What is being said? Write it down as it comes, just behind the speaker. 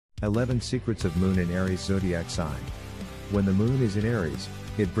11 Secrets of Moon in Aries Zodiac Sign. When the moon is in Aries,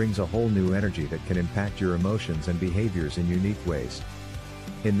 it brings a whole new energy that can impact your emotions and behaviors in unique ways.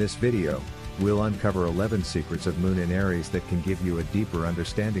 In this video, we'll uncover 11 secrets of Moon in Aries that can give you a deeper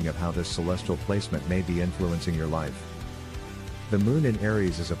understanding of how this celestial placement may be influencing your life. The Moon in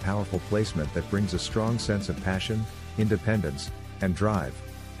Aries is a powerful placement that brings a strong sense of passion, independence, and drive.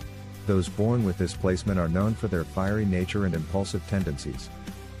 Those born with this placement are known for their fiery nature and impulsive tendencies.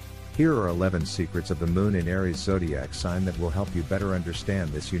 Here are 11 secrets of the Moon in Aries Zodiac sign that will help you better understand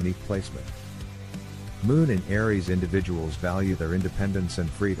this unique placement. Moon in Aries individuals value their independence and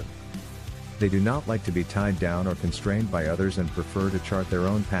freedom. They do not like to be tied down or constrained by others and prefer to chart their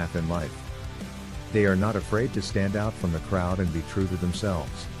own path in life. They are not afraid to stand out from the crowd and be true to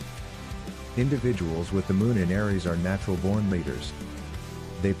themselves. Individuals with the Moon in Aries are natural-born leaders.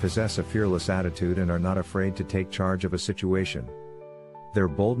 They possess a fearless attitude and are not afraid to take charge of a situation. Their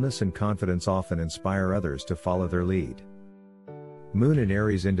boldness and confidence often inspire others to follow their lead. Moon in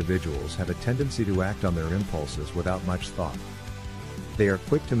Aries individuals have a tendency to act on their impulses without much thought. They are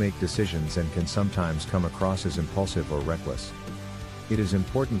quick to make decisions and can sometimes come across as impulsive or reckless. It is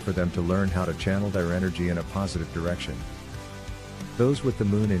important for them to learn how to channel their energy in a positive direction. Those with the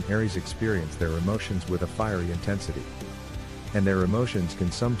Moon in Aries experience their emotions with a fiery intensity. And their emotions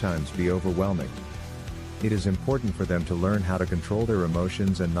can sometimes be overwhelming. It is important for them to learn how to control their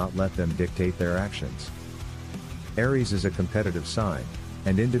emotions and not let them dictate their actions. Aries is a competitive sign,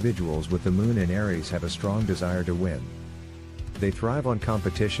 and individuals with the Moon in Aries have a strong desire to win. They thrive on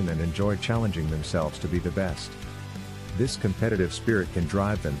competition and enjoy challenging themselves to be the best. This competitive spirit can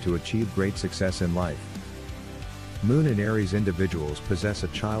drive them to achieve great success in life. Moon in Aries individuals possess a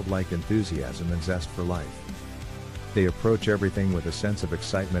childlike enthusiasm and zest for life. They approach everything with a sense of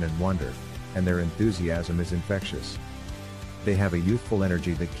excitement and wonder, and their enthusiasm is infectious. They have a youthful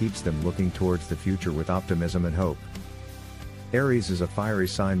energy that keeps them looking towards the future with optimism and hope. Aries is a fiery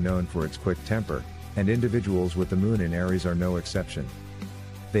sign known for its quick temper, and individuals with the Moon in Aries are no exception.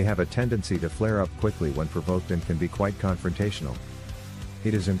 They have a tendency to flare up quickly when provoked and can be quite confrontational.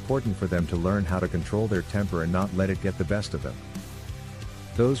 It is important for them to learn how to control their temper and not let it get the best of them.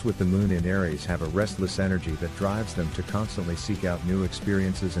 Those with the Moon in Aries have a restless energy that drives them to constantly seek out new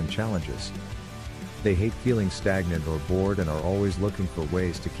experiences and challenges. They hate feeling stagnant or bored and are always looking for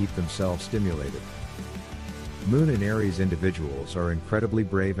ways to keep themselves stimulated. Moon in Aries individuals are incredibly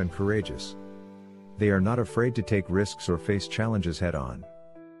brave and courageous. They are not afraid to take risks or face challenges head-on.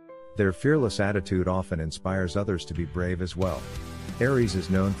 Their fearless attitude often inspires others to be brave as well. Aries is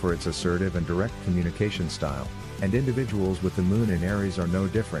known for its assertive and direct communication style, and individuals with the Moon in Aries are no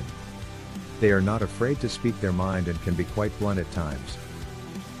different. They are not afraid to speak their mind and can be quite blunt at times.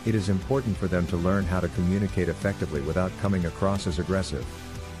 It is important for them to learn how to communicate effectively without coming across as aggressive.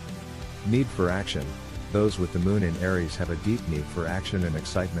 Need for action. Those with the Moon in Aries have a deep need for action and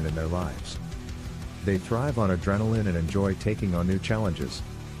excitement in their lives. They thrive on adrenaline and enjoy taking on new challenges.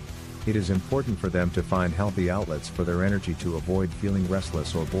 It is important for them to find healthy outlets for their energy to avoid feeling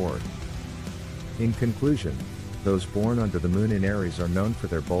restless or bored. In conclusion, those born under the Moon in Aries are known for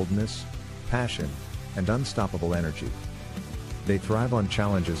their boldness, passion, and unstoppable energy. They thrive on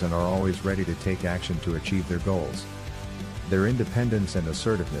challenges and are always ready to take action to achieve their goals. Their independence and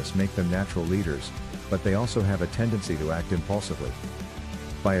assertiveness make them natural leaders, but they also have a tendency to act impulsively.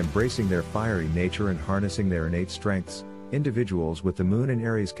 By embracing their fiery nature and harnessing their innate strengths, individuals with the Moon in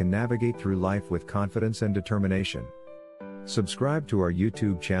Aries can navigate through life with confidence and determination. Subscribe to our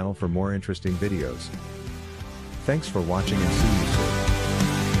YouTube channel for more interesting videos. Thanks for watching and see you soon.